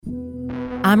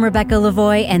I'm Rebecca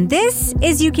Lavoie, and this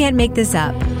is You Can't Make This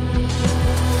Up.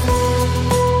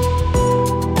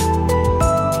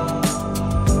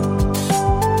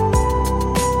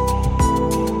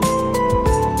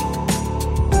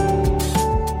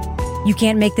 You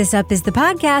Can't Make This Up is the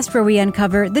podcast where we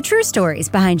uncover the true stories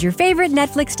behind your favorite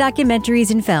Netflix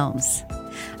documentaries and films.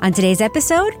 On today's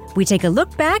episode, we take a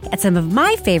look back at some of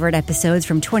my favorite episodes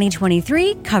from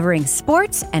 2023 covering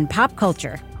sports and pop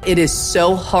culture. It is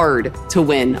so hard to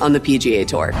win on the PGA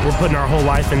Tour. We're putting our whole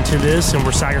life into this, and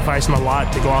we're sacrificing a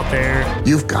lot to go out there.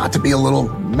 You've got to be a little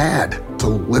mad to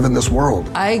live in this world.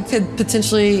 I could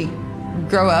potentially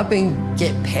grow up and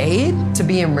get paid to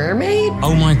be a mermaid.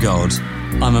 Oh my God,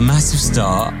 I'm a massive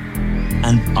star,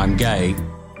 and I'm gay.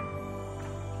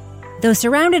 Though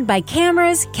surrounded by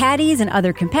cameras, caddies, and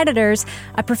other competitors,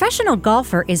 a professional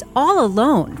golfer is all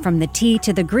alone from the tee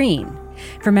to the green.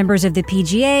 For members of the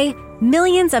PGA,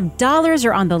 millions of dollars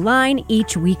are on the line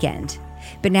each weekend.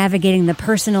 But navigating the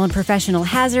personal and professional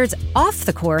hazards off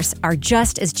the course are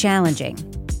just as challenging.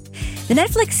 The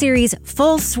Netflix series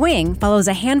Full Swing follows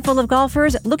a handful of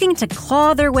golfers looking to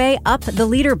claw their way up the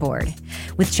leaderboard.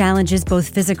 With challenges both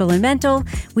physical and mental,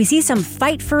 we see some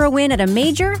fight for a win at a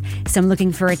major, some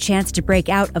looking for a chance to break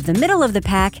out of the middle of the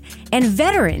pack, and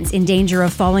veterans in danger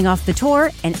of falling off the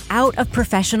tour and out of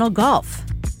professional golf.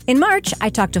 In March, I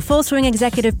talked to Full Swing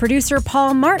executive producer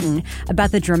Paul Martin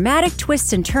about the dramatic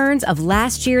twists and turns of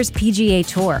last year's PGA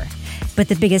Tour. But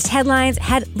the biggest headlines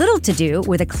had little to do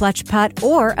with a clutch putt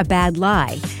or a bad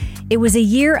lie. It was a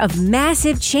year of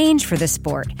massive change for the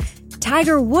sport.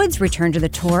 Tiger Woods returned to the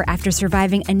tour after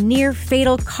surviving a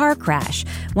near-fatal car crash,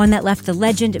 one that left the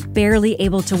legend barely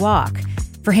able to walk.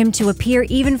 For him to appear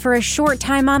even for a short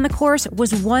time on the course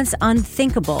was once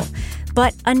unthinkable.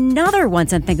 But another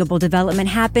once unthinkable development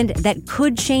happened that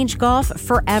could change golf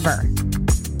forever.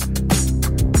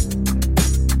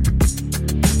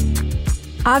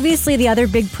 Obviously, the other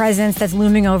big presence that's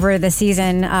looming over the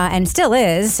season, and still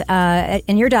is,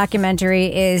 in your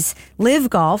documentary, is LIV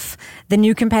Golf, the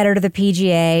new competitor to the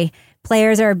PGA.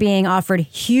 Players are being offered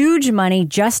huge money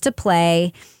just to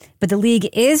play, but the league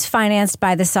is financed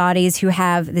by the Saudis, who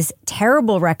have this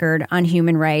terrible record on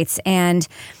human rights. And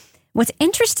what's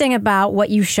interesting about what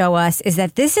you show us is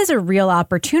that this is a real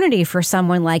opportunity for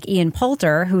someone like Ian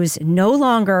Poulter, who's no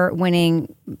longer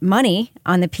winning money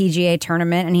on the PGA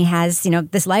tournament, and he has,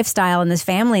 this lifestyle and this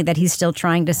family that he's still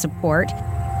trying to support.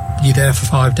 You're there for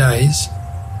 5 days,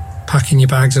 packing your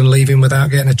bags and leaving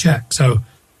without getting a check. So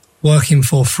working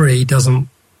for free doesn't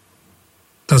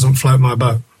float my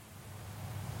boat.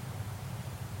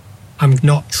 I'm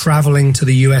not traveling to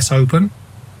the US Open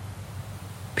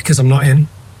because I'm not in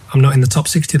the top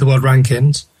 60 of the world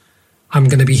rankings. I'm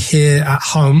going to be here at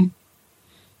home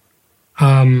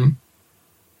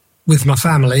with my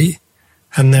family,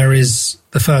 and there is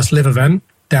the first LIV event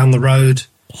down the road.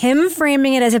 Him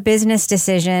framing it as a business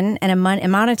decision and a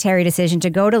monetary decision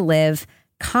to go to LIV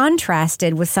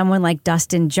contrasted with someone like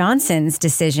Dustin Johnson's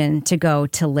decision to go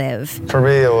to LIV. For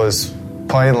me, it was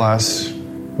playing less,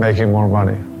 making more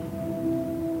money.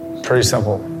 Pretty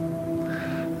simple.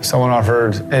 If someone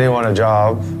offered anyone a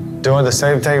job, doing the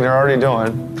same thing they're already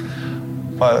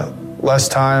doing, but less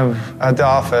time at the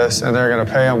office, and they're going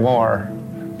to pay them more,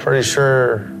 pretty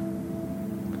sure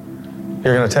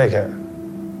you're going to take it.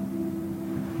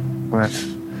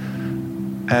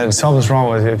 And something's wrong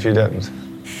with you if you didn't.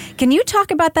 Can you talk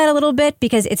about that a little bit?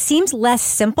 Because it seems less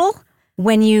simple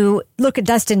when you look at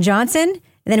Dustin Johnson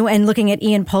and looking at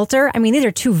Ian Poulter. I mean, these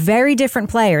are two very different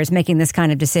players making this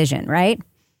kind of decision, right?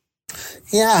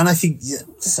 Yeah, and I think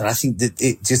that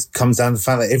it just comes down to the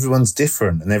fact that everyone's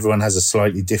different and everyone has a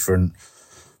slightly different,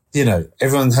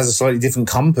 everyone has a slightly different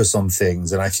compass on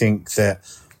things. And I think that,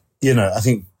 I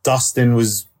think Dustin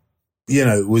was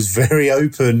very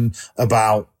open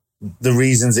about the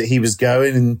reasons that he was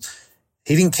going, and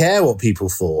he didn't care what people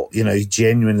thought. He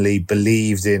genuinely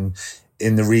believed in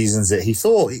the reasons that he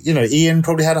thought. Ian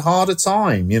probably had a harder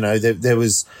time. He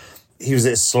was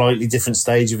at a slightly different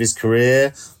stage of his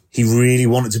career. He really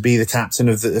wanted to be the captain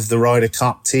of the Ryder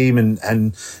Cup team,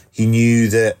 and he knew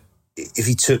that if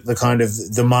he took the kind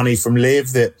of the money from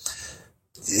LIV, that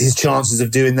his chances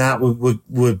of doing that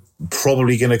were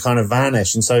probably going to kind of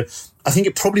vanish. And so I think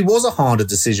it probably was a harder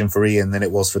decision for Ian than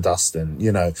it was for Dustin,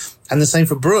 and the same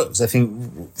for Brooks. I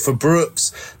think for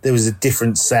Brooks, there was a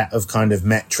different set of kind of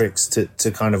metrics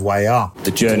to kind of weigh up.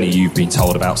 The journey you've been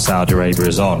told about Saudi Arabia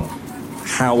is on.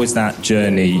 How is that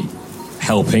journey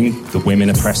helping the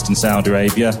women oppressed in Saudi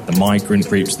Arabia, the migrant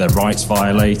groups, their rights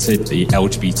violated, the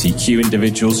LGBTQ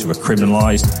individuals who are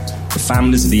criminalised, the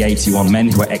families of the 81 men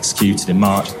who were executed in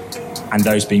March, and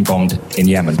those being bombed in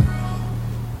Yemen?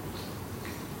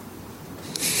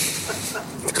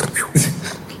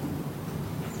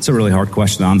 It's a really hard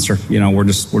question to answer. We're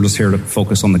just here to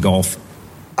focus on the golf.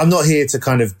 I'm not here to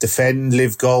kind of defend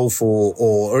Live Golf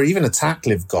or even attack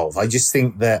Live Golf. I just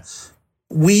think that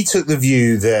we took the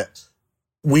view that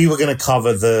we were going to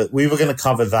cover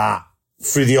that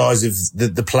through the eyes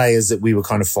of the players that we were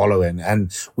kind of following.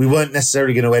 And we weren't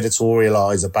necessarily going to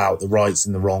editorialize about the rights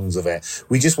and the wrongs of it.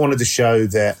 We just wanted to show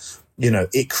that,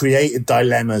 it created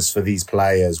dilemmas for these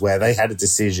players where they had a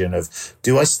decision of,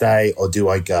 do I stay or do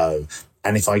I go?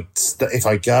 And if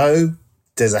I go,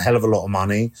 there's a hell of a lot of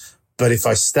money. But if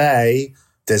I stay,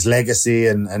 there's legacy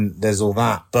and there's all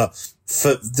that. But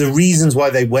for the reasons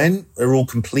why they went are all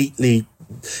completely,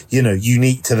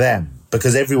 unique to them.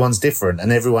 Because everyone's different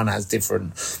and everyone has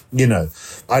different,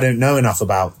 I don't know enough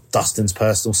about Dustin's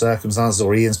personal circumstances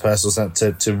or Ian's personal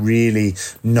circumstances to really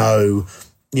know,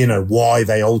 why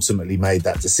they ultimately made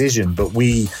that decision. But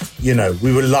we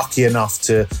were lucky enough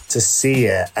to see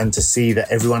it and to see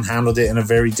that everyone handled it in a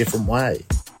very different way.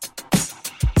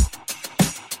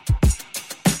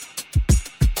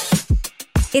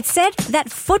 It's said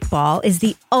that football is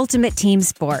the ultimate team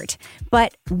sport,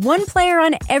 but one player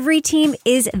on every team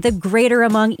is the greater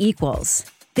among equals.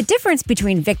 The difference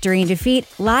between victory and defeat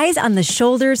lies on the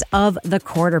shoulders of the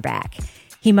quarterback.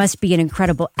 He must be an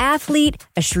incredible athlete,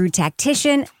 a shrewd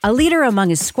tactician, a leader among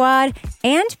his squad,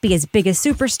 and be as big a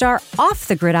superstar off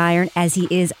the gridiron as he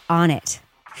is on it.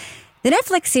 The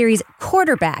Netflix series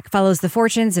Quarterback follows the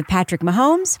fortunes of Patrick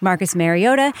Mahomes, Marcus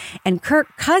Mariota, and Kirk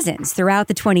Cousins throughout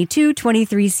the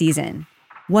 22-23 season.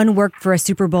 One worked for a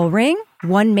Super Bowl ring,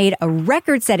 one made a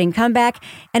record-setting comeback,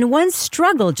 and one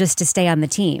struggled just to stay on the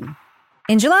team.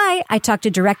 In July, I talked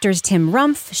to directors Tim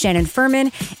Rumpf, Shannon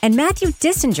Furman, and Matthew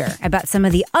Dissinger about some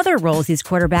of the other roles these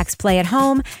quarterbacks play at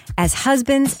home as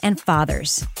husbands and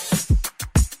fathers.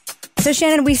 So,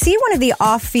 Shannon, we see one of the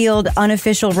off-field,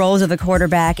 unofficial roles of the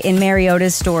quarterback in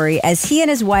Mariota's story as he and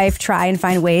his wife try and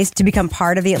find ways to become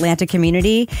part of the Atlanta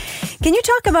community. Can you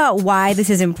talk about why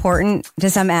this is important to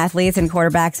some athletes and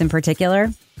quarterbacks in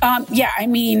particular?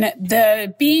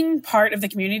 The being part of the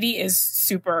community is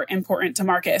super important to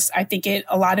Marcus. I think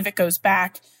a lot of it goes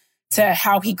back to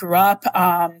how he grew up,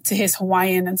 to his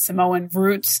Hawaiian and Samoan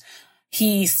roots.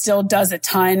 He still does a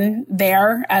ton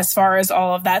there as far as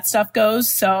all of that stuff goes.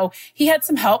 So he had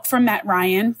some help from Matt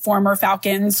Ryan, former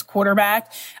Falcons quarterback.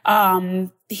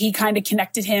 He kind of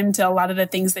connected him to a lot of the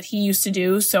things that he used to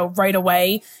do. So right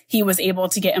away, he was able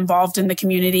to get involved in the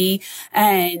community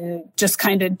and just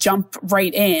kind of jump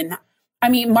right in.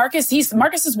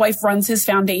 Marcus's wife runs his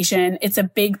foundation. It's a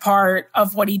big part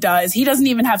of what he does. He doesn't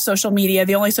even have social media.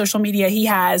 The only social media he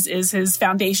has is his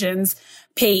foundation's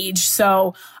page.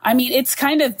 So, it's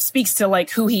kind of speaks to like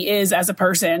who he is as a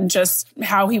person, just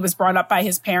how he was brought up by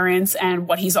his parents and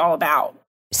what he's all about.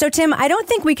 So, Tim, I don't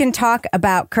think we can talk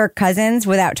about Kirk Cousins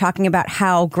without talking about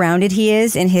how grounded he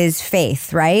is in his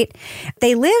faith, right?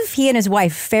 They live, he and his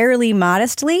wife, fairly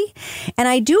modestly. And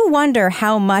I do wonder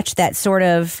how much that sort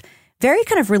of very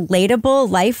kind of relatable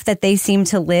life that they seem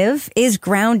to live is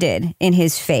grounded in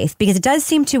his faith, because it does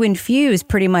seem to infuse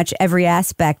pretty much every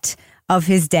aspect of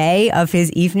his day, of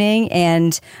his evening,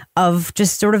 and of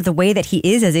just sort of the way that he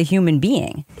is as a human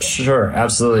being. Sure,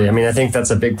 absolutely. I think that's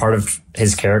a big part of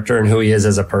his character and who he is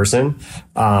as a person.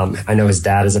 I know his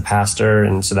dad is a pastor,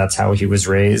 and so that's how he was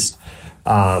raised.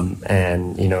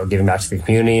 And, giving back to the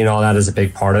community and all that is a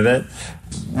big part of it.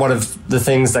 One of the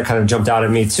things that kind of jumped out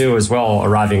at me too as well,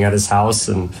 arriving at his house,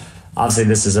 and obviously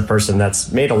this is a person that's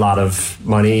made a lot of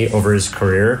money over his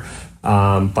career.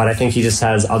 But I think he just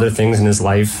has other things in his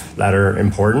life that are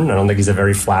important. I don't think he's a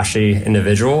very flashy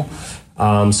individual.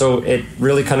 So it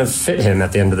really kind of fit him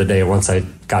at the end of the day once I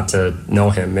got to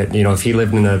know him. If he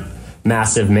lived in a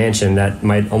massive mansion, that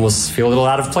might almost feel a little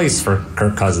out of place for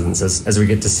Kirk Cousins as we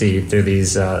get to see through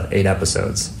these 8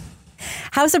 episodes.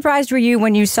 How surprised were you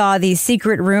when you saw the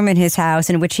secret room in his house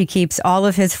in which he keeps all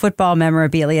of his football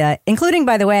memorabilia, including,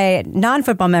 by the way,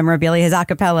 non-football memorabilia, his a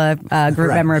cappella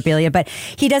group memorabilia, but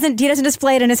he doesn't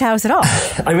display it in his house at all?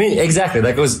 Exactly.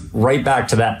 That goes right back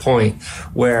to that point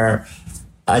where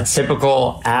a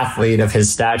typical athlete of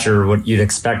his stature, what you'd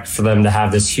expect for them to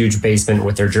have this huge basement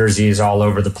with their jerseys all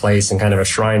over the place and kind of a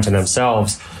shrine to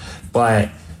themselves. But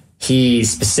he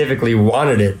specifically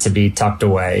wanted it to be tucked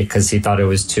away because he thought it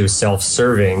was too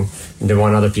self-serving and didn't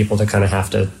want other people to kind of have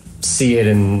to see it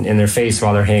in their face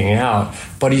while they're hanging out.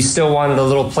 But he still wanted a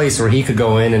little place where he could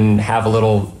go in and have a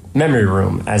little memory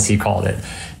room, as he called it.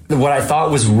 What I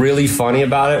thought was really funny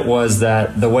about it was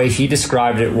that the way he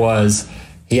described it was,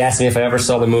 he asked me if I ever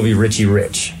saw the movie Richie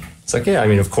Rich. It's like, yeah,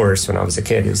 of course, when I was a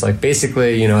kid. It was like,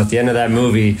 basically, at the end of that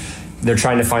movie, they're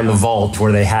trying to find the vault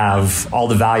where they have all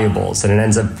the valuables, and it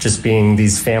ends up just being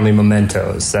these family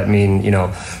mementos that mean,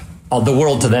 all the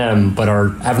world to them, but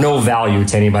have no value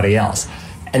to anybody else.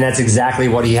 And that's exactly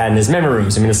what he had in his memory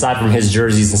rooms. I mean, aside from his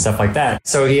jerseys and stuff like that.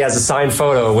 So he has a signed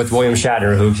photo with William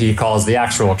Shatner, who he calls the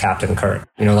actual Captain Kirk.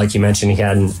 Like you mentioned, he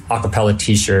had an acapella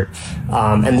t-shirt,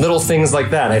 and little things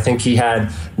like that. I think he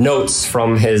had notes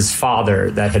from his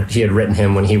father that he had written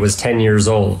him when he was 10 years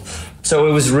old. So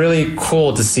it was really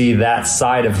cool to see that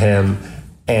side of him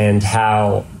and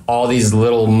how all these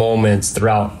little moments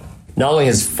throughout not only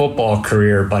his football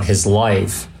career, but his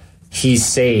life, he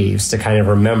saves to kind of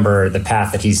remember the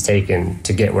path that he's taken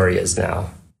to get where he is now.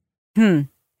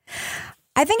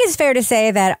 I think it's fair to say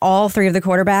that all three of the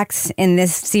quarterbacks in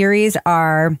this series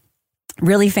are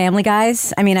really family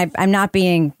guys. I mean, I'm not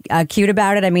being cute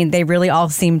about it. I mean, they really all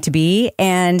seem to be.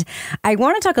 And I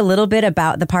want to talk a little bit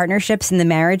about the partnerships and the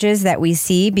marriages that we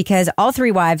see, because all three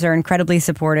wives are incredibly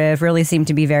supportive, really seem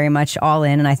to be very much all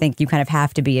in. And I think you kind of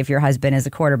have to be if your husband is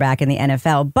a quarterback in the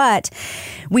NFL. But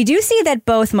we do see that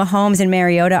both Mahomes and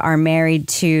Mariota are married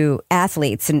to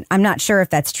athletes. And I'm not sure if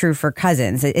that's true for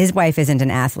Cousins. His wife isn't an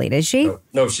athlete, is she?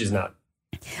 No, she's not.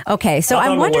 Okay, so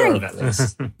I'm wondering,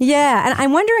 yeah, and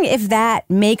I'm wondering if that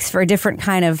makes for a different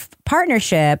kind of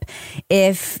partnership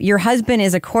if your husband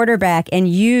is a quarterback and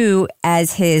you,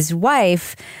 as his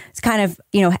wife, kind of,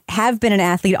 have been an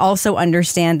athlete, also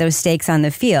understand those stakes on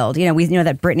the field. We know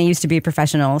that Brittany used to be a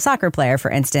professional soccer player,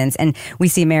 for instance, and we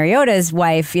see Mariota's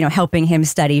wife, helping him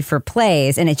study for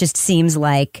plays, and it just seems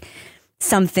like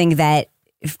something that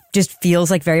just feels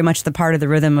like very much the part of the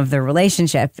rhythm of the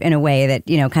relationship in a way that,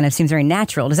 kind of seems very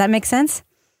natural. Does that make sense?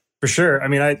 For sure. I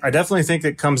mean, I definitely think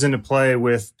it comes into play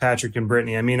with Patrick and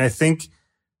Brittany. I mean, I think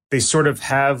they sort of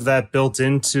have that built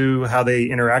into how they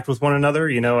interact with one another.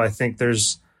 I think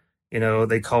there's,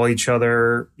 they call each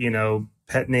other,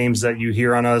 pet names that you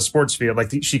hear on a sports field.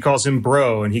 Like she calls him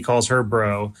bro and he calls her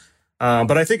bro.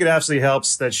 But I think it absolutely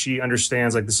helps that she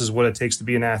understands, like, this is what it takes to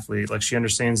be an athlete. Like, she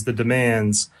understands the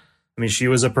demands. I mean, she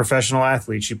was a professional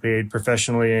athlete. She played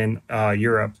professionally in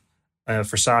Europe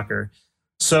for soccer.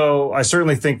 So I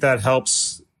certainly think that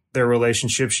helps their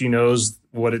relationship. She knows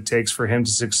what it takes for him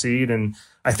to succeed. And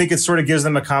I think it sort of gives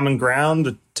them a common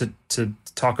ground to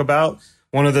talk about.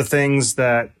 One of the things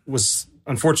that was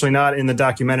unfortunately not in the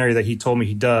documentary that he told me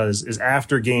he does is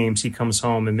after games, he comes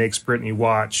home and makes Brittany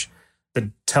watch the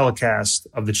telecast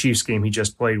of the Chiefs game he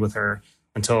just played with her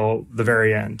until the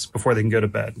very end before they can go to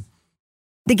bed.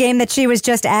 The game that she was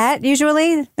just at,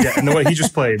 usually? Yeah, and the way he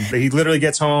just played. He literally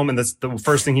gets home, and that's the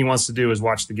first thing he wants to do is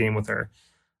watch the game with her.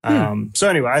 So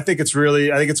anyway, I think it's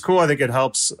cool. I think it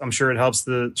helps. I'm sure it helps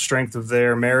the strength of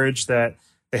their marriage that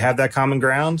they have that common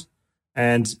ground.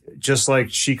 And just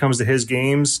like she comes to his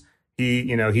games,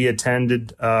 he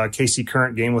attended Casey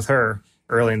Current game with her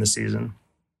early in the season.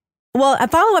 Well, a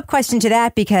follow-up question to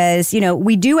that, because,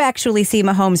 we do actually see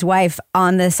Mahomes' wife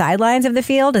on the sidelines of the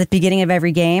field at the beginning of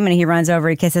every game, and he runs over,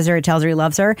 he kisses her, he tells her he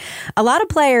loves her. A lot of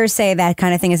players say that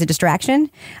kind of thing is a distraction.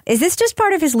 Is this just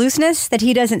part of his looseness, that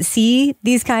he doesn't see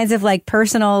these kinds of like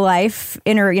personal life,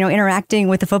 interacting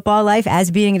with the football life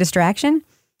as being a distraction?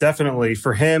 Definitely.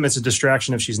 For him, it's a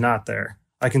distraction if she's not there.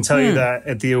 I can tell you that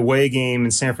at the away game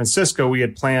in San Francisco, we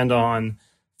had planned on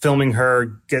filming her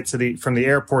get from the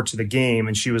airport to the game,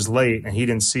 and she was late and he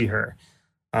didn't see her.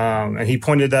 And he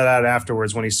pointed that out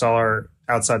afterwards when he saw her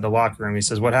outside the locker room. He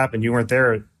says, "What happened? You weren't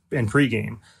there in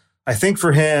pregame." I think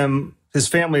for him, his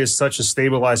family is such a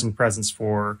stabilizing presence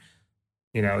for,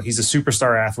 he's a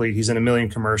superstar athlete. He's in a million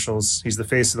commercials. He's the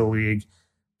face of the league.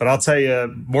 But I'll tell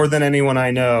you, more than anyone I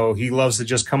know, he loves to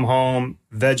just come home,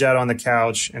 veg out on the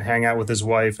couch and hang out with his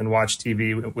wife and watch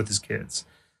TV with his kids.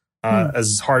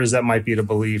 As hard as that might be to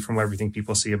believe from everything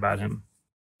people see about him.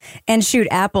 And shoot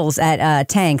apples at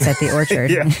tanks at the orchard.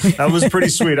 Yeah, that was pretty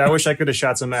sweet. I wish I could have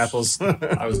shot some apples.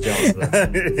 I was jealous of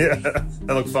that. Yeah,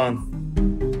 that looked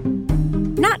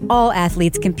fun. Not all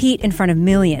athletes compete in front of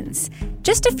millions.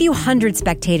 Just a few hundred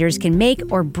spectators can make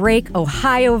or break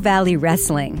Ohio Valley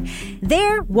Wrestling.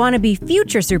 There, wannabe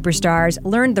future superstars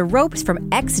learned the ropes from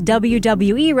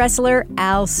ex-WWE wrestler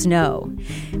Al Snow.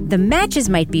 The matches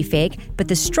might be fake, but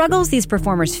the struggles these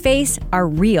performers face are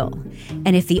real.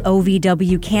 And if the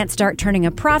OVW can't start turning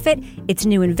a profit, its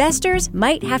new investors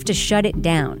might have to shut it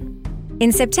down.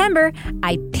 In September,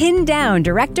 I pinned down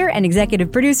director and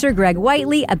executive producer Greg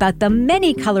Whiteley about the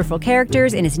many colorful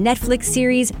characters in his Netflix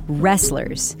series,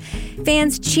 Wrestlers.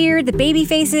 Fans cheered the baby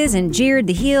faces and jeered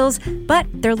the heels, but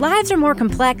their lives are more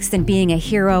complex than being a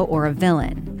hero or a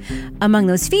villain. Among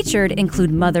those featured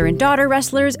include mother and daughter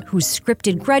wrestlers whose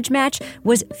scripted grudge match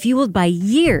was fueled by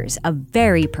years of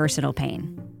very personal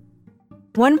pain.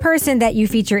 One person that you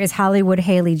feature is Hollywood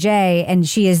Haley J, and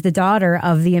she is the daughter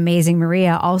of the amazing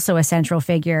Maria, also a central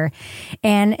figure.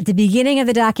 And at the beginning of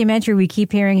the documentary, we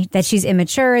keep hearing that she's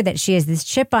immature, that she has this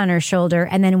chip on her shoulder,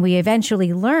 and then we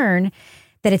eventually learn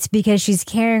that it's because she's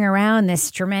carrying around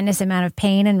this tremendous amount of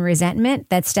pain and resentment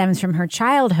that stems from her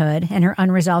childhood and her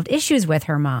unresolved issues with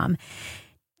her mom.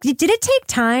 Did it take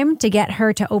time to get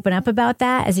her to open up about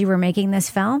that as you were making this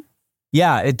film?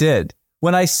 Yeah, it did.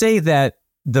 When I say that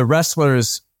the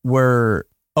wrestlers were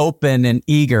open and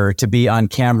eager to be on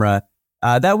camera,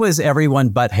 that was everyone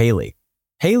but Haley.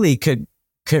 Haley could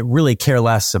really care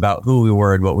less about who we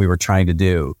were and what we were trying to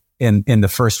do in the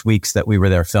first weeks that we were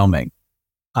there filming.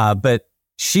 But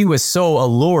she was so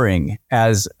alluring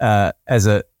as a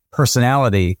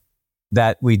personality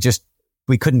that we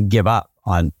couldn't give up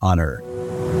on her.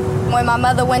 When my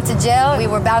mother went to jail, we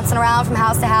were bouncing around from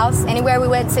house to house. Anywhere we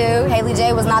went to, Haley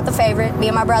J was not the favorite, me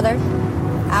and my brother.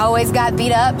 I always got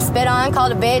beat up, spit on,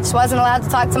 called a bitch, wasn't allowed to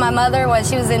talk to my mother when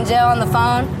she was in jail on the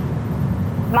phone.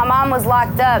 My mom was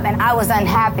locked up and I was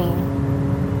unhappy.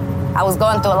 I was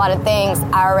going through a lot of things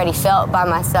I already felt by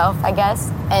myself, I guess.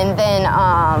 And then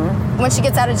when she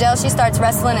gets out of jail, she starts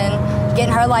wrestling and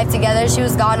getting her life together. She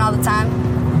was gone all the time.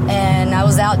 And I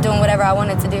was out doing whatever I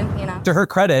wanted to do, you know. To her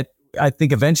credit, I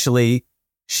think eventually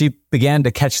she began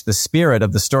to catch the spirit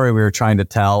of the story we were trying to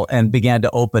tell and began to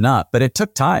open up. But it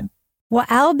took time. Well,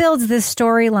 Al builds this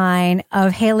storyline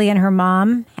of Haley and her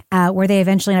mom, where they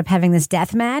eventually end up having this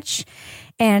death match.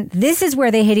 And this is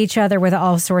where they hit each other with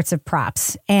all sorts of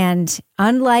props. And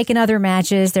unlike in other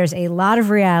matches, there's a lot of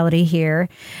reality here.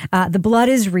 The blood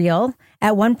is real.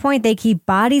 At one point, they keep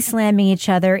body slamming each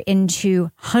other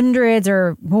into hundreds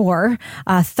or more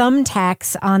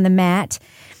thumbtacks on the mat.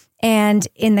 And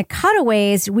in the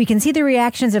cutaways, we can see the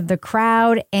reactions of the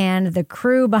crowd and the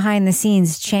crew behind the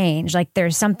scenes change. Like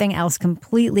there's something else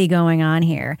completely going on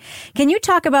here. Can you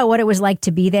talk about what it was like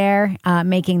to be there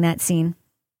making that scene?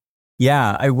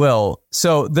 Yeah, I will.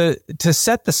 So to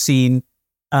set the scene,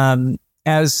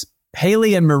 as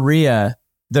Haley and Maria,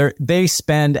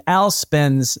 Al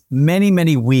spends many,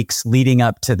 many weeks leading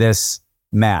up to this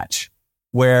match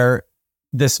where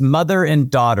this mother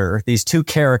and daughter, these two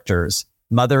characters,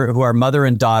 who are mother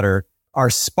and daughter, are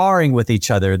sparring with each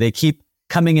other. They keep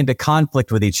coming into conflict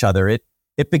with each other.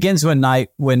 It begins one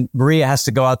night when Maria has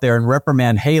to go out there and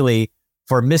reprimand Haley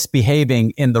for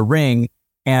misbehaving in the ring,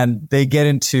 and they get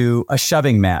into a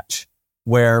shoving match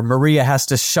where Maria has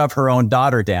to shove her own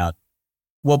daughter down.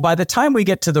 Well, by the time we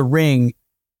get to the ring,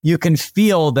 you can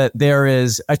feel that there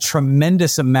is a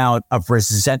tremendous amount of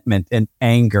resentment and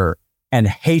anger and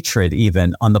hatred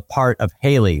even on the part of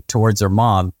Haley towards her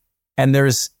mom. And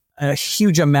there's a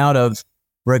huge amount of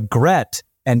regret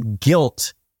and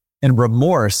guilt and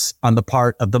remorse on the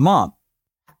part of the mom.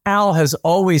 Al has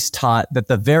always taught that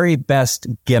the very best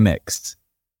gimmicks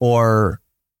or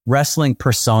wrestling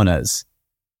personas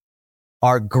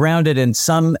are grounded in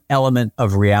some element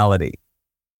of reality.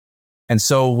 And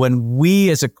so when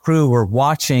we as a crew were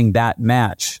watching that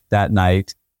match that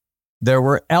night, there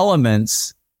were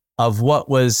elements of what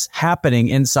was happening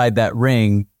inside that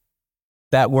ring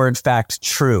that were in fact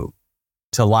true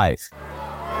to life.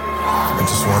 I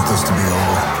just want this to be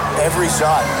over. Every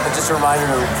shot, it just reminded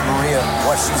her of Maria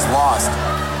what she's lost.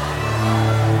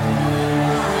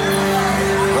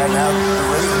 Right now,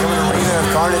 the arena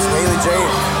of Carnage, Haley J.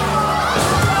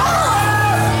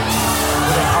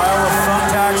 With a pile of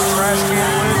thumbtacks, trash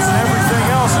can lids, and everything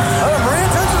else.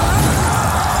 Maria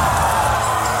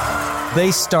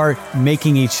They start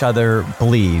making each other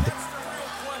bleed.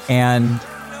 And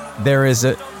there is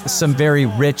some very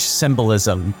rich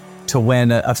symbolism to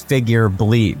when a figure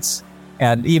bleeds.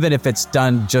 And even if it's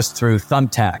done just through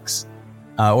thumbtacks,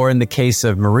 or in the case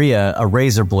of Maria, a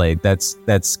razor blade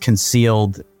that's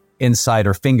concealed inside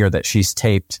her finger that she's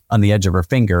taped on the edge of her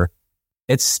finger,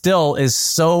 it still is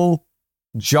so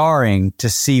jarring to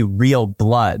see real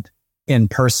blood in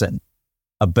person,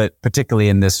 but particularly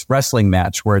in this wrestling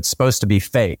match where it's supposed to be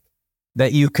fake,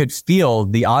 that you could feel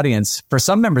the audience. For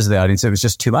some members of the audience, it was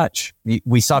just too much.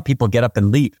 We saw people get up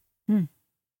and leave.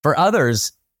 For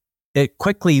others, it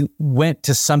quickly went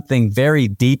to something very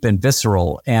deep and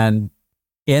visceral. And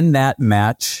in that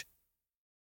match,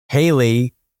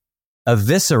 Haley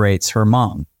eviscerates her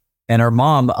mom, and her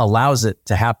mom allows it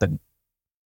to happen.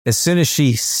 As soon as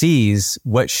she sees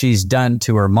what she's done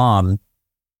to her mom,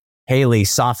 Haley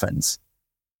softens.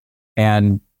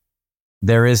 And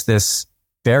there is this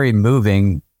very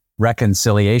moving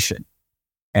reconciliation.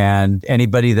 And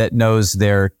anybody that knows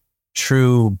their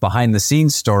true behind the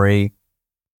scenes story,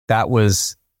 that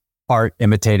was art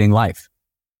imitating life.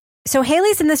 So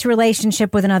Haley's in this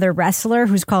relationship with another wrestler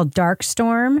who's called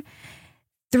Darkstorm.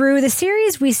 Through the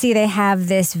series, we see they have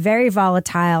this very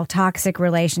volatile, toxic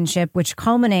relationship, which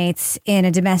culminates in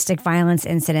a domestic violence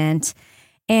incident.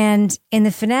 And in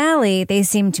the finale, they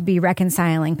seem to be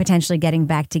reconciling, potentially getting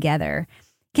back together.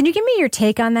 Can you give me your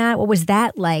take on that? What was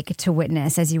that like to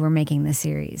witness as you were making the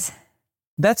series?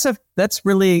 That's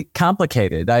really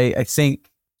complicated. I think,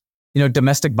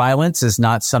 domestic violence is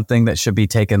not something that should be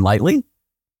taken lightly.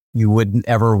 You wouldn't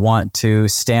ever want to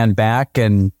stand back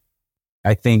and,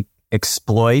 I think,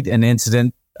 exploit an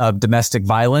incident of domestic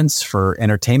violence for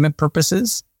entertainment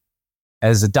purposes.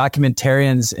 As the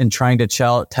documentarians in trying to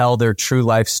tell their true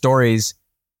life stories,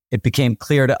 it became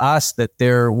clear to us that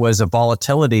there was a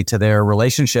volatility to their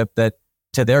relationship that,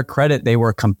 to their credit, they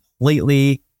were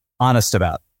completely honest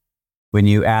about. When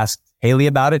you asked Haley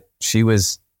about it, she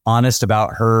was honest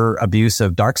about her abuse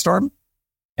of Darkstorm.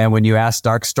 And when you asked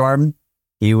Darkstorm,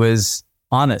 he was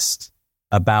honest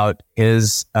about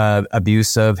his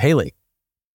abuse of Haley.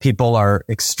 People are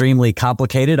extremely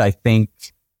complicated. I think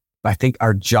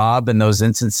our job in those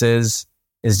instances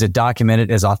is to document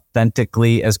it as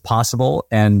authentically as possible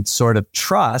and sort of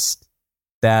trust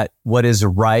that what is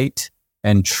right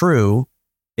and true,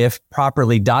 if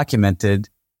properly documented,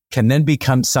 can then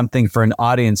become something for an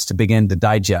audience to begin to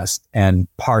digest and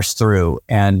parse through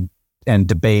and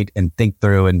debate and think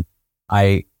through. And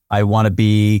I want to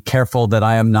be careful that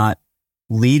I am not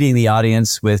leading the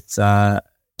audience with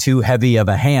too heavy of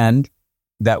a hand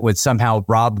that would somehow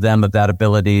rob them of that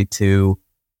ability to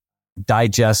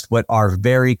digest what are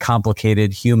very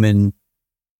complicated human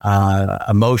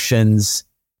emotions.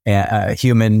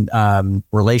 Human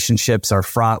relationships are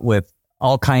fraught with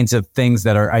all kinds of things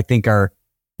that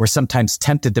we're sometimes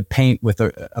tempted to paint with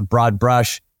a broad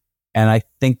brush. And I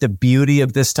think the beauty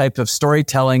of this type of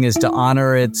storytelling is to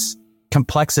honor its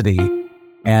complexity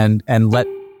and let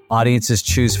audiences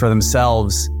choose for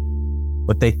themselves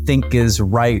what they think is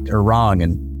right or wrong.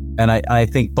 And I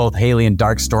think both Haley and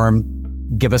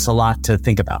Darkstorm give us a lot to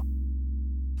think about.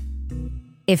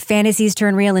 If fantasies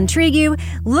turn real intrigue you,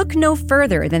 look no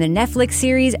further than the Netflix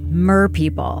series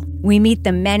Merpeople. We meet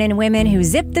the men and women who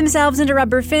zip themselves into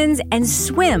rubber fins and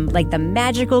swim like the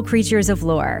magical creatures of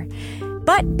lore.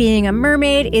 But being a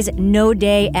mermaid is no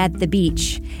day at the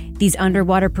beach. These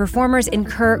underwater performers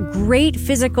incur great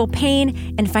physical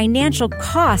pain and financial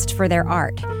cost for their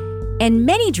art. And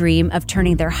many dream of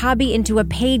turning their hobby into a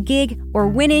paid gig or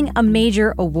winning a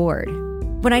major award.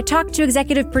 When I talked to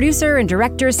executive producer and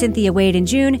director Cynthia Wade in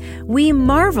June, we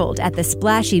marveled at the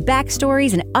splashy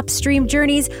backstories and upstream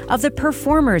journeys of the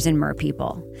performers in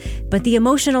Merpeople. But the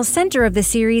emotional center of the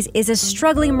series is a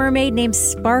struggling mermaid named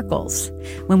Sparkles.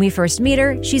 When we first meet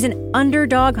her, she's an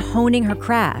underdog honing her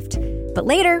craft. But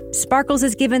later, Sparkles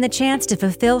is given the chance to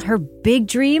fulfill her big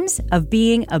dreams of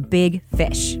being a big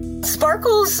fish.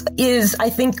 Sparkles is, I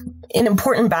think, an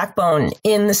important backbone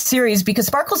in the series because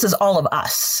Sparkles is all of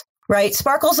us, right?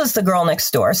 Sparkles is the girl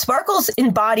next door. Sparkles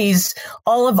embodies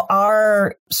all of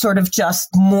our sort of just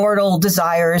mortal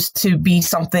desires to be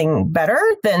something better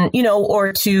than,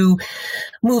 or to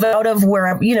move out of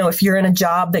wherever, if you're in a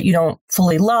job that you don't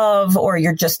fully love, or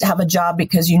you're just have a job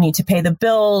because you need to pay the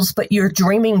bills, but you're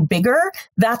dreaming bigger,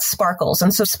 that's Sparkles.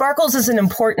 And so Sparkles is an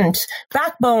important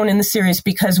backbone in the series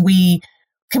because we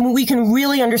can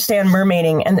really understand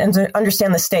mermaiding and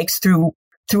understand the stakes through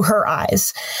her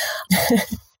eyes.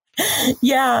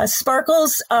 Yeah,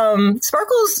 Sparkles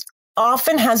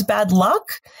often has bad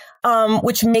luck,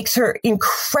 which makes her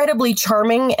incredibly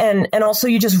charming, and also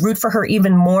you just root for her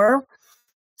even more.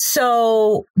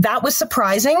 So that was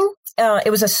surprising.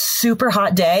 It was a super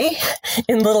hot day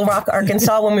in Little Rock,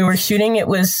 Arkansas when we were shooting. It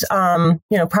was,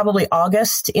 probably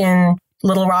August in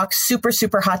Little Rock, super,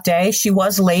 super hot day. She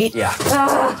was late. Yeah.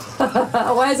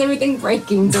 Why is everything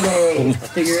breaking today?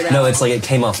 Figure it out. No, it's like it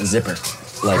came off the zipper.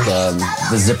 Like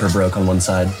the zipper broke on one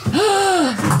side.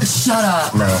 Shut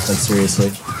up. No, like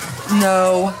seriously.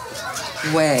 No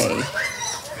way.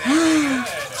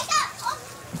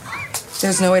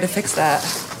 There's no way to fix that.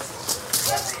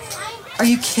 Are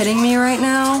you kidding me right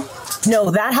now? No,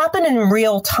 that happened in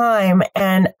real time.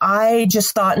 And I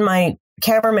just thought my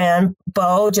cameraman,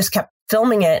 Bo, just kept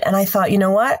filming it. And I thought, you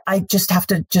know what? I just have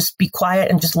to just be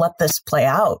quiet and just let this play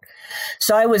out.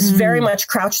 So I was very much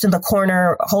crouched in the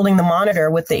corner, holding the monitor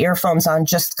with the earphones on,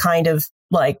 just kind of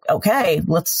like, okay,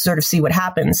 let's sort of see what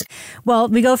happens. Well,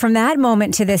 we go from that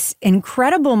moment to this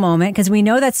incredible moment because we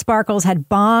know that Sparkles had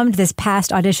bombed this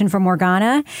past audition for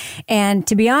Morgana. And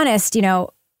to be honest,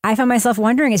 I found myself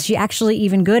wondering, is she actually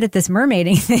even good at this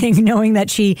mermaiding thing, knowing that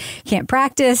she can't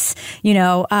practice,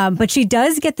 but she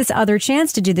does get this other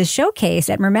chance to do this showcase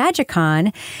at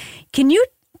Mermagicon. Can you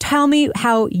tell me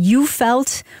how you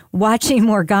felt watching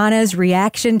Morgana's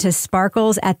reaction to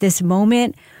Sparkles at this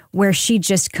moment where she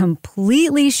just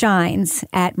completely shines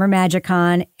at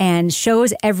Mermagicon and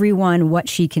shows everyone what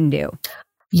she can do?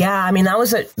 Yeah, I mean,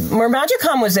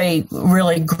 Mermagicon was a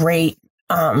really great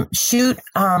shoot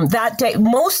that day.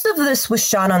 Most of this was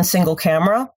shot on single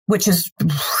camera, which is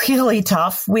really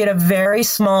tough. We had a very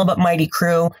small but mighty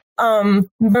crew.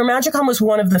 Mermagicon was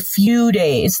one of the few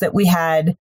days that we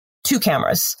had 2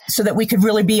 cameras so that we could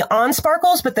really be on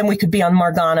Sparkles, but then we could be on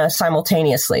Morgana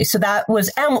simultaneously. So that was,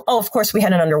 and of course we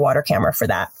had an underwater camera for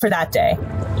that day.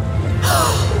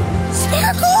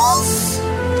 Sparkles!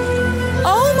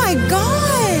 Oh my God!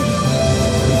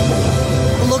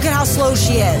 Look at how slow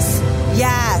she is.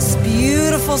 Yes,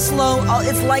 beautiful slow. Oh,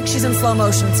 it's like she's in slow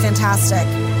motion. It's fantastic.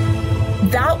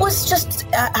 That was just,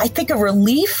 I think, a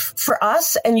relief for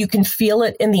us, and you can feel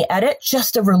it in the edit,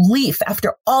 just a relief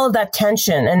after all of that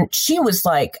tension. And she was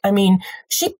like, I mean,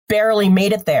 she barely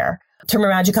made it there to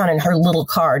Mermagicon in her little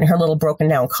car, in her little broken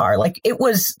down car. Like, it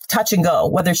was touch and go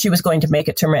whether she was going to make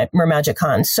it to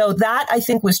Mermagicon. So that, I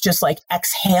think, was just like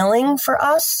exhaling for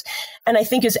us, and I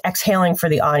think is exhaling for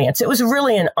the audience. It was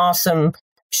really an awesome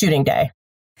shooting day.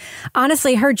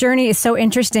 Honestly, her journey is so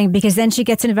interesting because then she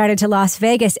gets invited to Las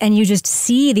Vegas and you just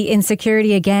see the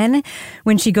insecurity again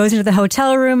when she goes into the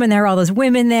hotel room and there are all those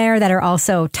women there that are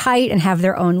also tight and have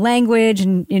their own language.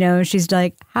 And, she's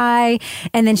like, hi.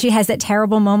 And then she has that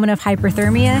terrible moment of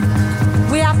hyperthermia.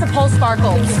 We have to pull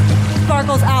Sparkles.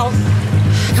 Sparkles out.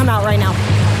 Come out right now.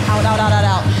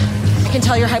 Out. I can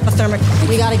tell you're hypothermic.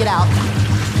 We got to get out.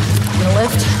 I'm going to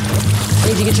lift. I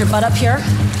need you to get your butt up here.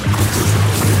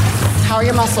 How are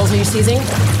your muscles? Are you seizing?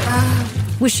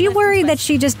 Was she worried that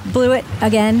she just blew it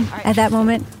again at that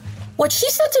moment? What she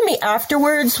said to me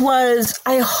afterwards was,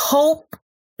 I hope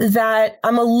that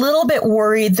I'm a little bit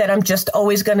worried that I'm just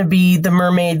always going to be the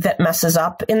mermaid that messes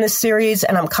up in this series,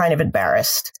 and I'm kind of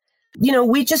embarrassed. We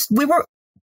were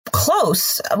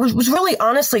close. I was really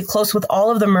honestly close with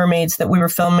all of the mermaids that we were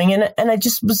filming, and I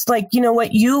just was like, you know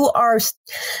what, you are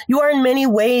in many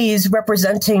ways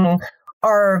representing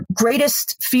our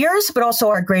greatest fears, but also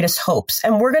our greatest hopes.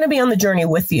 And we're going to be on the journey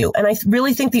with you. And I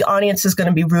really think the audience is going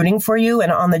to be rooting for you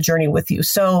and on the journey with you.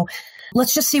 So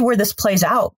let's just see where this plays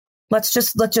out. Let's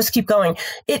just keep going.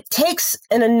 It takes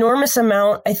an enormous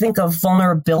amount, I think, of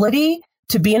vulnerability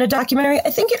to be in a documentary.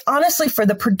 I think it honestly, for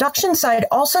the production side,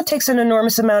 also takes an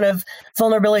enormous amount of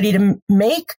vulnerability to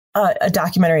make a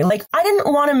documentary. Like, I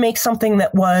didn't want to make something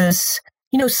that was,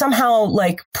 somehow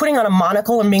like putting on a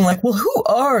monocle and being like, well, who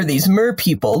are these mer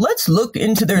people? Let's look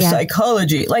into their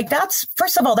psychology. Like, that's,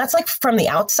 first of all, that's like from the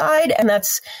outside, and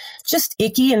that's just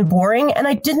icky and boring. And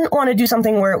I didn't want to do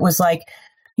something where it was like,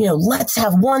 let's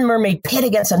have one mermaid pit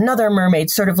against another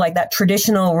mermaid, sort of like that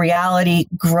traditional reality,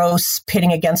 gross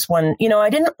pitting against one. I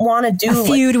didn't want to do a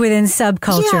feud within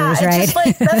subcultures, right? Just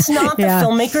like, that's not the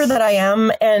filmmaker that I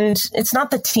am, and it's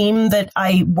not the team that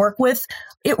I work with.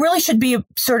 It really should be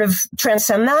sort of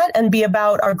transcend that and be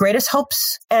about our greatest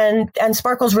hopes. And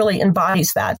Sparkles really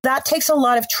embodies that. That takes a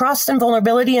lot of trust and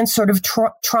vulnerability and sort of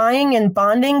trying and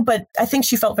bonding. But I think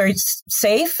she felt very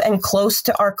safe and close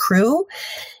to our crew.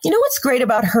 What's great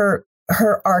about her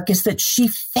arc is that she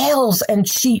fails and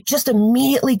she just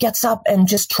immediately gets up and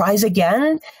just tries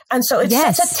again. And so it's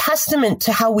a testament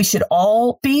to how we should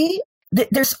all be.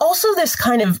 There's also this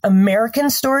kind of American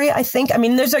story, I think. I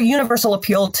mean, there's a universal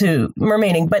appeal to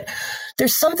mermaiding, but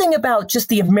there's something about just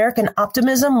the American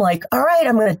optimism, like, all right,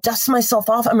 I'm going to dust myself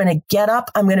off. I'm going to get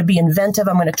up. I'm going to be inventive.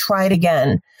 I'm going to try it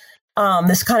again.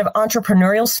 This kind of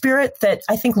entrepreneurial spirit that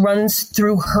I think runs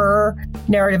through her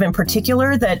narrative in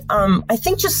particular that I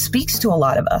think just speaks to a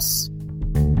lot of us.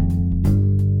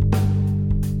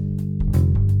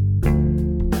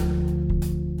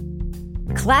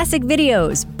 Classic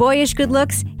videos, boyish good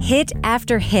looks, hit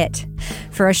after hit.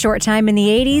 For a short time in the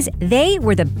 80s, they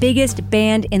were the biggest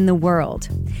band in the world.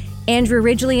 Andrew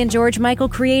Ridgeley and George Michael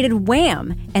created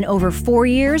Wham! And over 4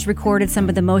 years recorded some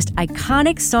of the most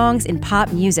iconic songs in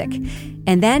pop music.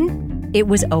 And then it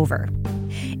was over.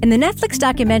 In the Netflix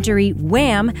documentary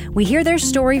Wham!, we hear their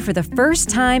story for the first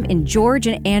time in George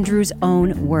and Andrew's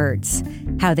own words.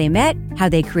 How they met, how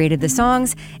they created the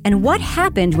songs, and what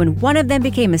happened when one of them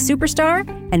became a superstar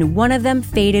and one of them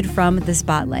faded from the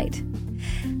spotlight.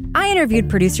 I interviewed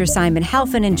producer Simon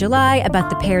Halfin in July about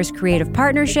the pair's creative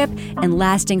partnership and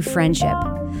lasting friendship.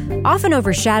 Often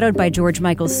overshadowed by George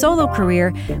Michael's solo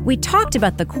career, we talked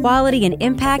about the quality and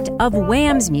impact of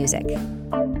Wham's music.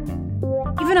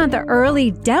 Even on the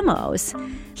early demos,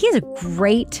 he has a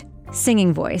great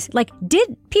singing voice. Like,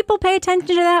 did people pay attention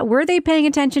to that? Were they paying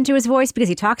attention to his voice? Because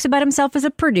he talks about himself as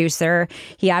a producer.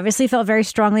 He obviously felt very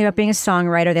strongly about being a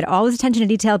songwriter. They had all this attention to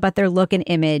detail about their look and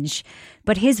image.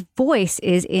 But his voice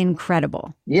is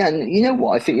incredible. Yeah, and you know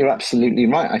what? I think you're absolutely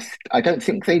right. I don't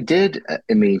think they did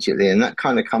immediately. And that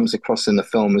kind of comes across in the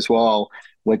film as well,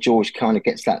 where George kind of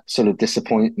gets that sort of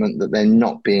disappointment that they're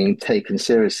not being taken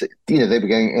seriously. You know, they were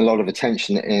getting a lot of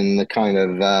attention in the kind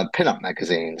of pin-up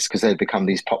magazines because they'd become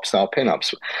these pop star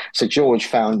pin-ups. So George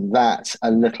found that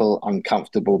a little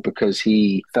uncomfortable because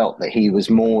he felt that he was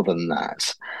more than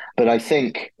that. But I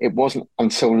think it wasn't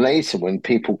until later when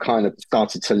people kind of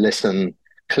started to listen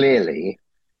clearly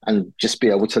and just be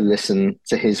able to listen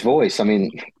to his voice. I mean,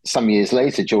 some years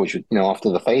later, George, you know, after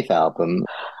the Faith album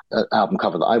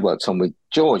cover that I worked on with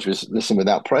George was Listen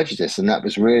Without Prejudice, and that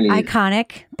was really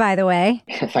iconic, by the way.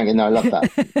 Thank you. No, I love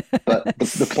that. But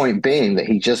the point being that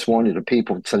he just wanted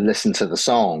people to listen to the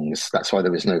songs. That's why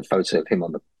there was no photo of him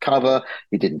on the cover.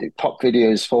 He didn't do pop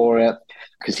videos for it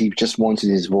because he just wanted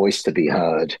his voice to be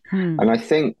heard. And I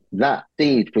think that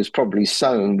seed was probably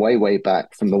sown way, way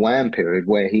back from the Wham period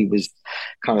where he was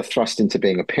kind of thrust into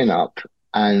being a pin-up,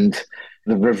 and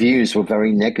the reviews were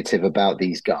very negative about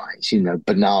these guys, you know,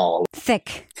 banal.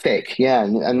 Thick, yeah.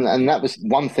 And that was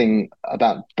one thing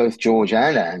about both George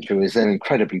and Andrew is they're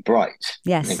incredibly bright.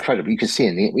 Yes. Incredibly. You can see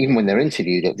even when they're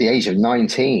interviewed at the age of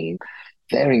 19,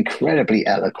 they're incredibly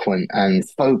eloquent and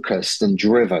focused and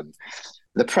driven.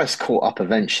 The press caught up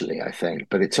eventually, I think,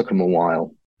 but it took them a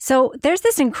while. So there's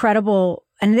this incredible,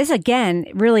 and this again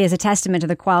really is a testament to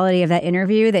the quality of that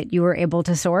interview that you were able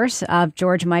to source of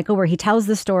George Michael, where he tells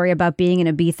the story about being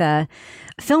in Ibiza,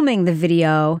 filming the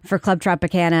video for Club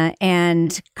Tropicana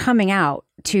and coming out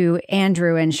to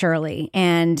Andrew and Shirley.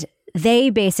 And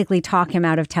they basically talk him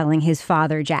out of telling his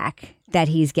father, Jack, that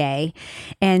he's gay.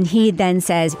 And he then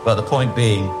says, but the point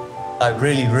being, I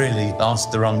really, really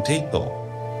asked the wrong people.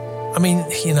 I mean,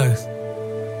 you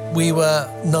know, we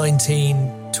were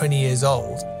 19, 20 years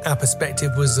old. Our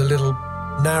perspective was a little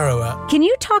narrower. Can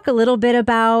you talk a little bit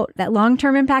about that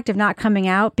long-term impact of not coming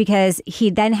out? Because he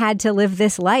then had to live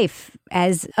this life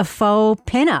as a faux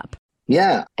pinup.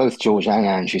 Yeah, both George and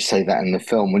Andrew say that in the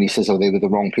film when he says, they were the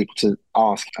wrong people to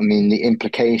ask. I mean, the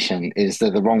implication is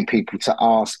they're the wrong people to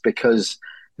ask because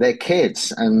they're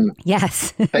kids. And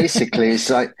yes, basically it's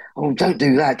like, don't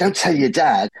do that. Don't tell your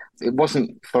dad. It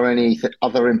wasn't for any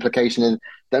other implication. And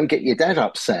don't get your dad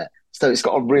upset. So it's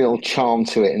got a real charm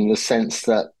to it in the sense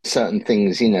that certain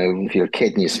things, you know, if you're a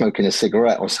kid and you're smoking a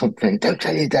cigarette or something, don't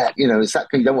tell your dad, you know,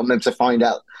 exactly. You don't want them to find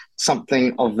out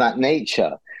something of that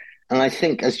nature. And I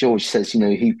think, as George says, you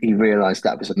know, he realized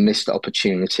that was a missed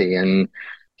opportunity. And,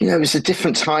 you know, it was a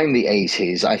different time, the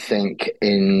 80s, I think,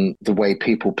 in the way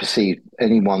people perceived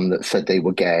anyone that said they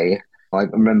were gay. I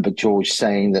remember George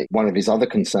saying that one of his other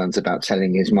concerns about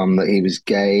telling his mum that he was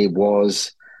gay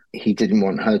was he didn't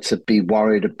want her to be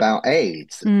worried about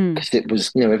AIDS because it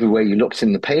was, you know, everywhere you looked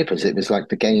in the papers, it was like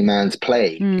the gay man's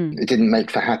plague. It didn't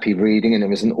make for happy reading, and it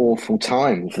was an awful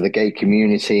time for the gay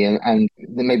community. And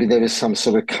maybe there was some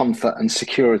sort of comfort and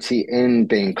security in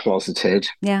being closeted,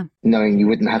 knowing you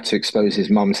wouldn't have to expose his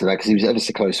mum to that because he was ever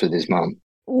so close with his mum.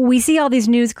 We see all these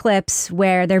news clips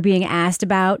where they're being asked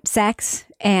about sex,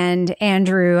 and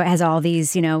Andrew has all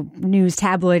these, you know,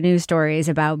 tabloid news stories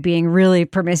about being really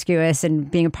promiscuous and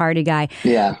being a party guy.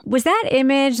 Yeah. Was that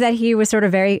image that he was sort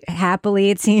of very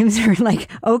happily, it seems, or like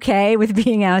okay with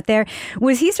being out there?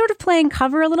 Was he sort of playing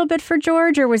cover a little bit for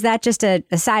George, or was that just a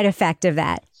side effect of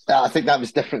that? I think that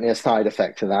was definitely a side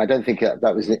effect of that. I don't think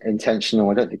that was intentional.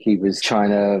 I don't think he was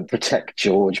trying to protect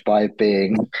George by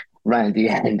being Randy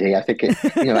Andy. I think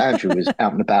Andrew was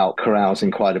out and about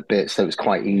carousing quite a bit, so it was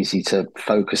quite easy to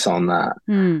focus on that.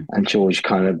 And George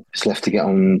kind of was left to get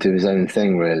on and do his own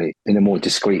thing, really, in a more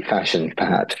discreet fashion,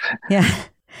 perhaps. Yeah.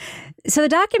 So the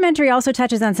documentary also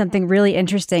touches on something really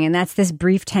interesting, and that's this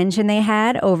brief tension they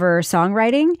had over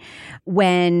songwriting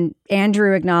when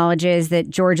Andrew acknowledges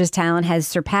that George's talent has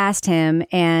surpassed him,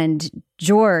 and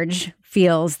George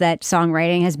feels that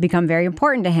songwriting has become very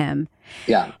important to him.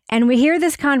 Yeah. And we hear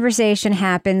this conversation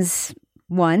happens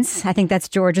once. I think that's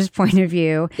George's point of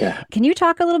view. Yeah. Can you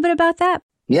talk a little bit about that?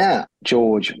 Yeah.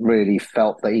 George really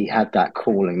felt that he had that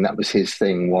calling. That was his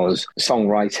thing, was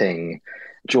songwriting.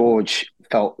 George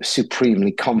felt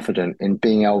supremely confident in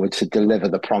being able to deliver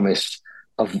the promise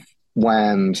of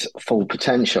Wham's full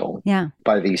potential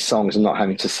by these songs and not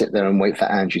having to sit there and wait for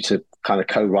Andrew to kind of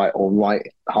co-write or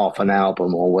write half an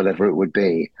album or whatever it would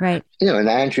be. Right. You know, and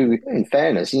Andrew, in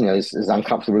fairness, you know, as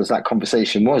uncomfortable as that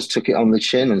conversation was, took it on the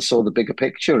chin and saw the bigger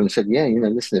picture and said, yeah, you know,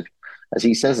 listen, as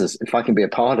he says, if I can be a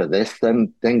part of this,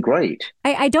 then great.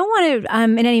 I don't want to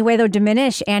in any way, though,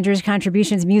 diminish Andrew's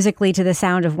contributions musically to the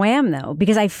sound of Wham, though,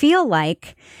 because I feel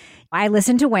like I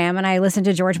listen to Wham and I listen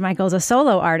to George Michael as a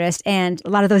solo artist, and a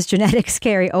lot of those genetics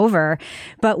carry over.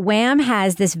 But Wham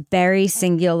has this very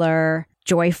singular,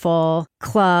 joyful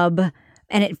club,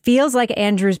 and it feels like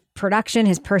Andrew's production,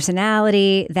 his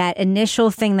personality, that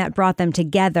initial thing that brought them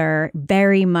together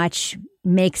very much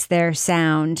makes their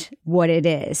sound what it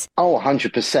is. Oh,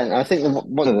 100%. I think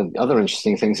one of the other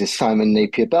interesting things is Simon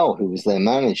Napier Bell, who was their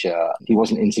manager. He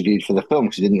wasn't interviewed for the film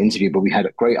because he didn't interview, but we had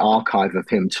a great archive of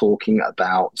him talking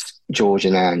about George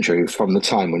and Andrew from the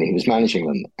time when he was managing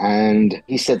them. And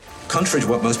he said, contrary to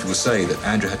what most people say, that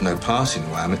Andrew had no part in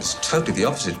Wham, it's totally the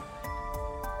opposite.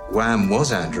 Wham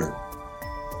was Andrew.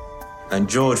 And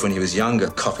George, when he was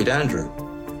younger, copied Andrew.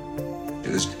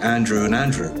 It was Andrew and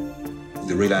Andrew.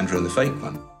 The real Andrew and the fake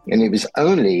one. And it was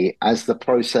only as the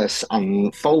process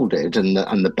unfolded and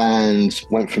the band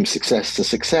went from success to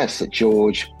success that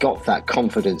George got that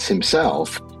confidence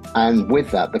himself. And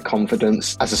with that, the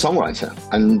confidence as a songwriter.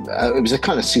 And it was a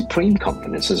kind of supreme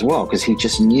confidence as well, because he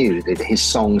just knew that his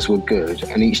songs were good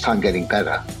and each time getting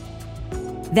better.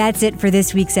 That's it for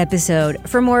this week's episode.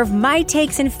 For more of my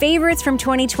takes and favorites from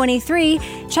 2023,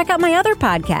 check out my other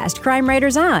podcast, Crime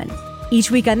Writers On. Each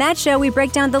week on that show, we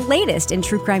break down the latest in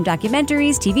true crime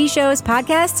documentaries, TV shows,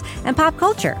 podcasts, and pop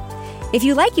culture. If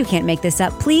you like You Can't Make This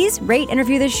Up, please rate and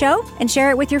review this show and share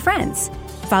it with your friends.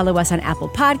 Follow us on Apple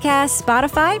Podcasts,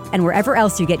 Spotify, and wherever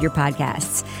else you get your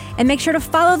podcasts. And make sure to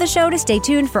follow the show to stay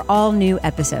tuned for all new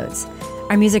episodes.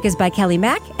 Our music is by Kelly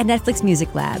Mack at Netflix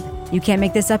Music Lab. You Can't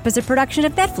Make This Up is a production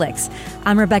of Netflix.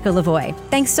 I'm Rebecca Lavoie.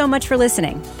 Thanks so much for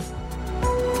listening.